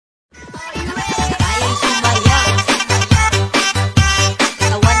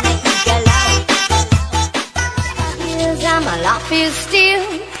feel still,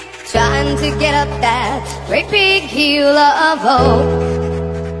 trying to get up that great big hill of hope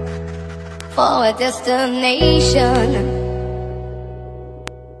for a destination.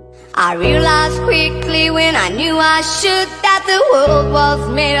 I realized quickly when I knew I should that the world was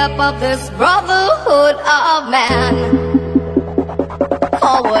made up of this brotherhood of man,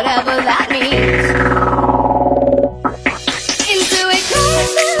 or whatever that means. Into a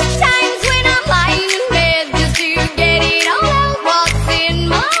crisis times when I'm lying in bed just to get it all out what's in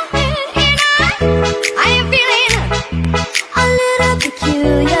my head, and I am feeling a little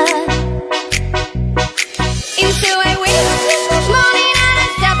peculiar. Into a winter morning and I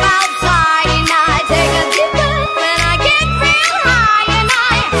step outside and I take a deep breath and I get real high and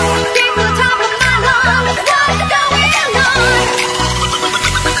I scream to the top of my lungs, what's going on?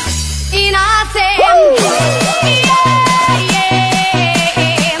 And I say, yeah, yeah, yeah, yeah.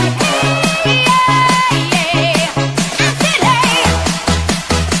 I said, hey,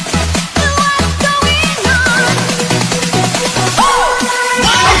 what's going on?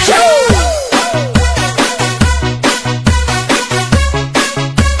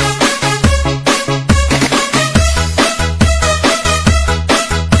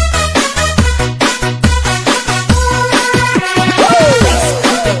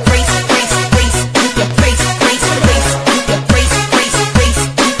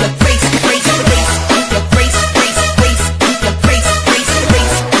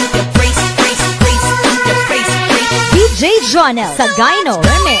 DJ Jonel sa Gyno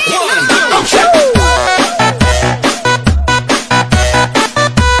Remix.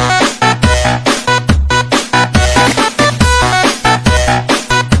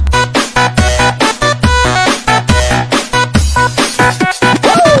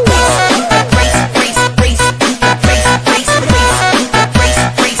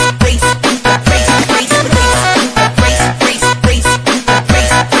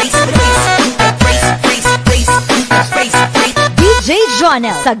 DJ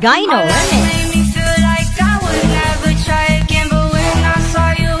Jonel sa Gyno Remix. Made me feel like I would never try again, but when I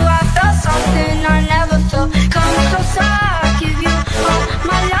saw you, I felt something I never felt. Come closer, I'll give you all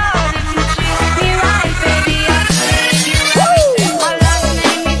my love. If you treat me right, baby, I'll give you everything. My love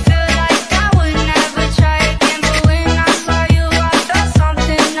made me feel like I would never try again, but when I saw you, I felt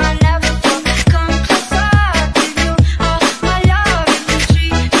something I never felt. Come closer, I'll give you all my love. If you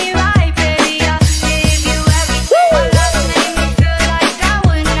treat me right, baby, I'll give you everything. My love made me feel like I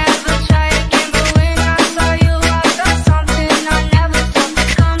would never try again, but when I saw you, I felt something I never felt.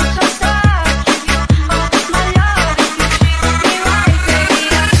 Come closer, I'll give you all my love. If you treat me right, baby,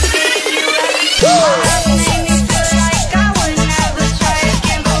 I'll give you everything. My love made me feel like I would never try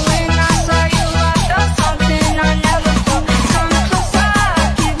again, but when I saw you, I felt something I never felt. Come closer,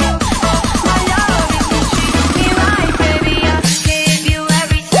 I'll give you all my love. If you treat me right, baby, I'll give you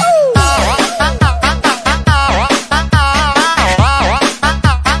everything.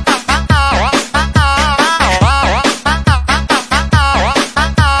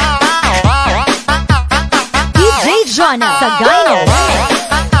 DJ Jonel sa Gyno Remix.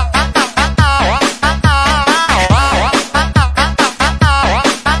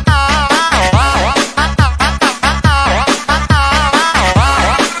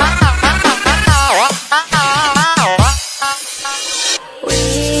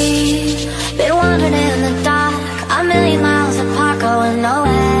 We've been wandering in the dark, a million miles apart, going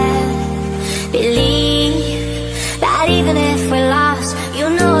nowhere. Believe that even if we're lost, you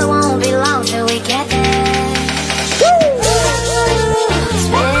know it won't be long till we get there.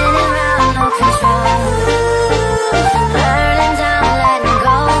 Spinning round, no control, burning down, letting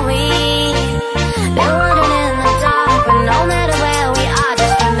go. We've been wandering in the dark, but no matter where we are,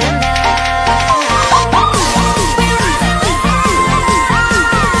 just remember.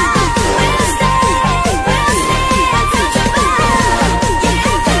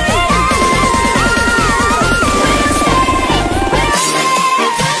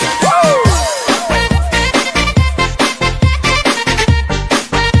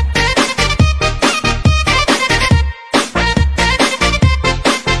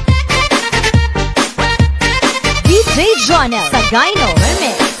 DJ Jonel sa Gyno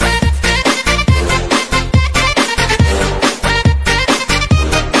Remix.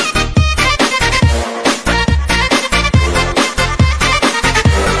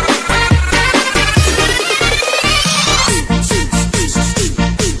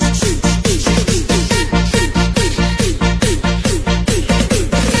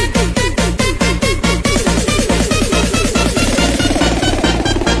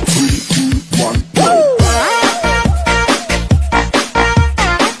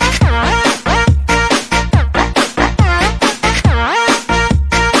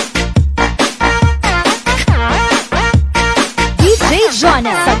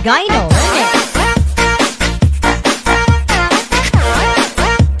 Jonah Sagayno Remix.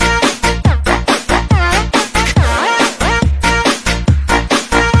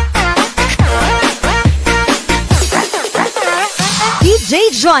 DJ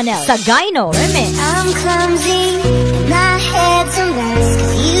Jonah Sagayno Remix. I'm clumsy, my head's a mess,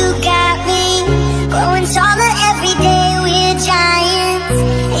 'cause you got me growing taller every day. We're giants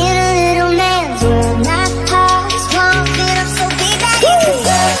in a little man's world. My heart's wrong, but I'm so big that you can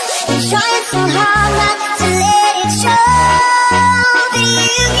go. I'm trying so hard not to let it show, but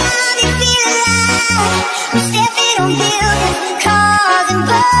you got me feeling like I'm stepping on buildings, cars and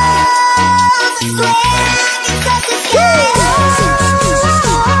boats. I swear I can touch the sky.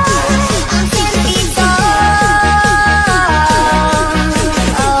 I'm 10 feet tall. I'm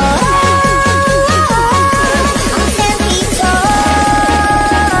 10 feet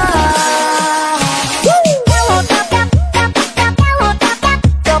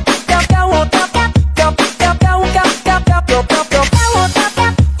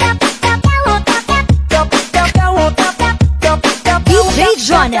DJ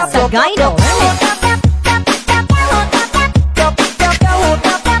Jonah Sagayno Remix.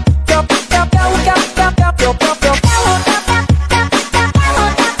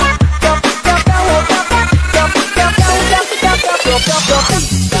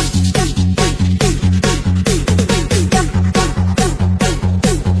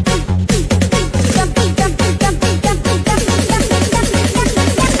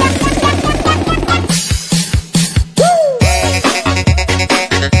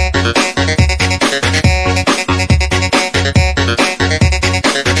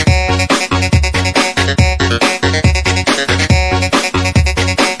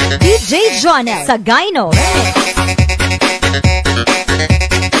 DJ Jonah Sagayno Remix.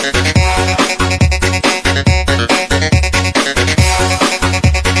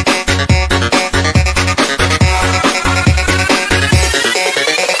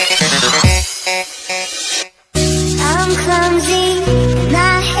 I'm clumsy,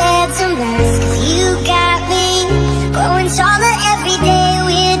 my head's a mess, 'cause you got me growing taller every day.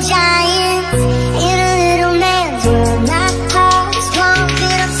 We're giants in a little man's world. My heart's wrong,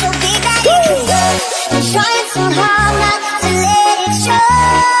 but I'm so big that you can go. I'm trying so hard not to let it show,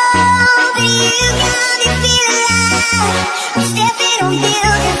 but you got me feeling like I'm stepping on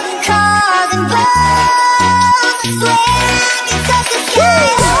buildings, cars and boats. I swear I can touch the sky.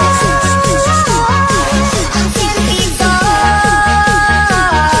 I'm 10 feet tall.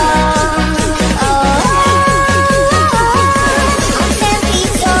 I'm 10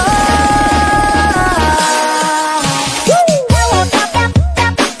 feet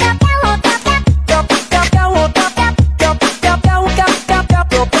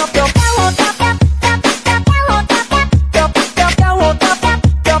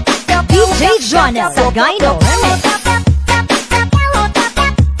DJ Jonah Sagayno Remix.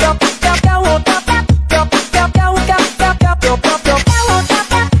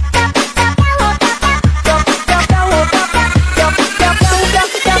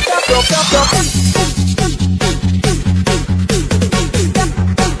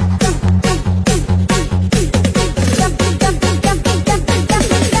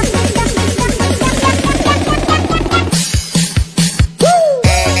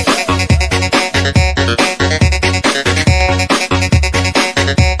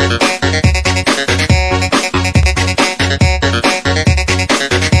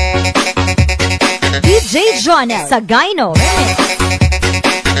 DJ Jonah Sagayno Remix.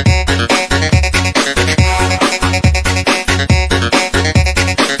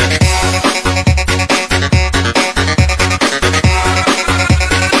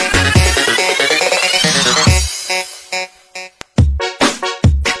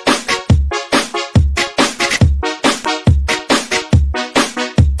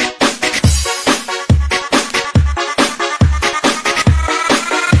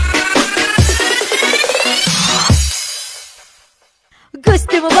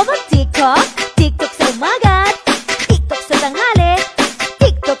 Gusto mo ba mag-TikTok? TikTok sa umaga, TikTok sa tanghali,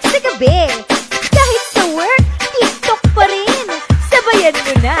 TikTok sa gabi. Kahit sa work, TikTok pa rin. Sabayan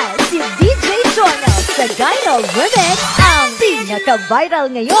mo na si DJ Jonah Sagayno Remix, ang pinaka-viral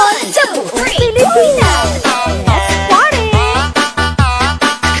ngayon sa buong Pilipinas. Let's party!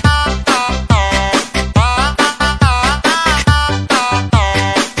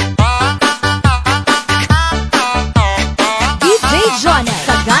 DJ Jonah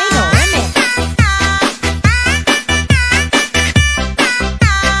Sagayno Remix.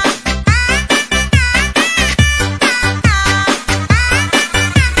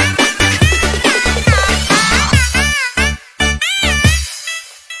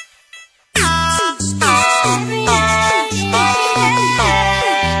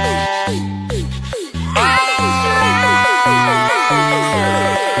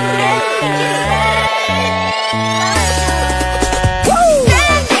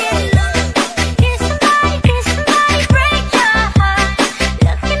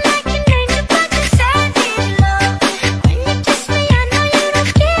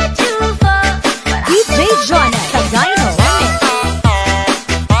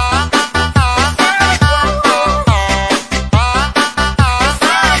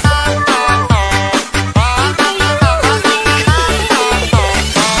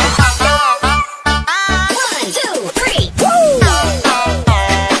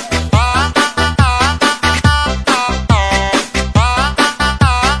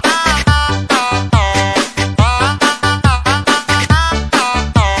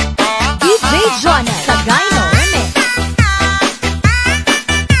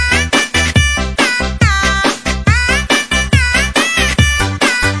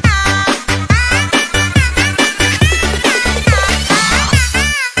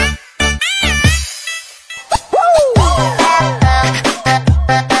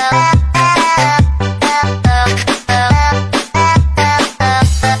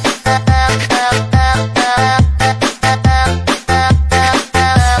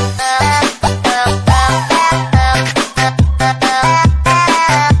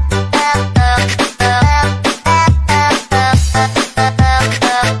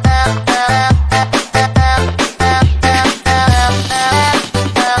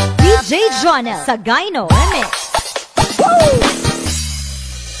 Sagayno Remix.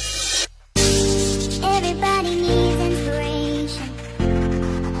 Everybody needs inspiration.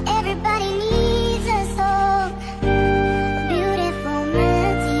 Everybody needs a song, a beautiful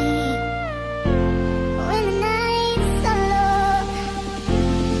melody when the nights are long.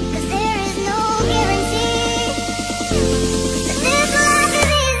 'Cause there is no guarantee that this life is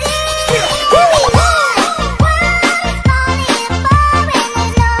easy. Every night, world is falling apart when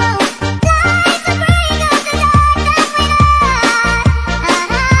there's no light to break up the darkness we know.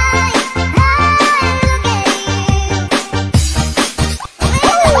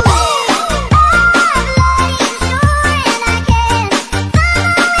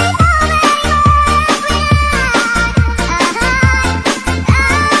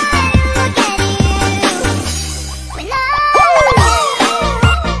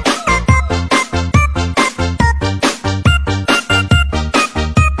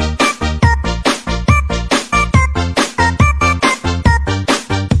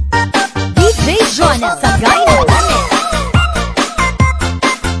 DJ Jonah Sagayno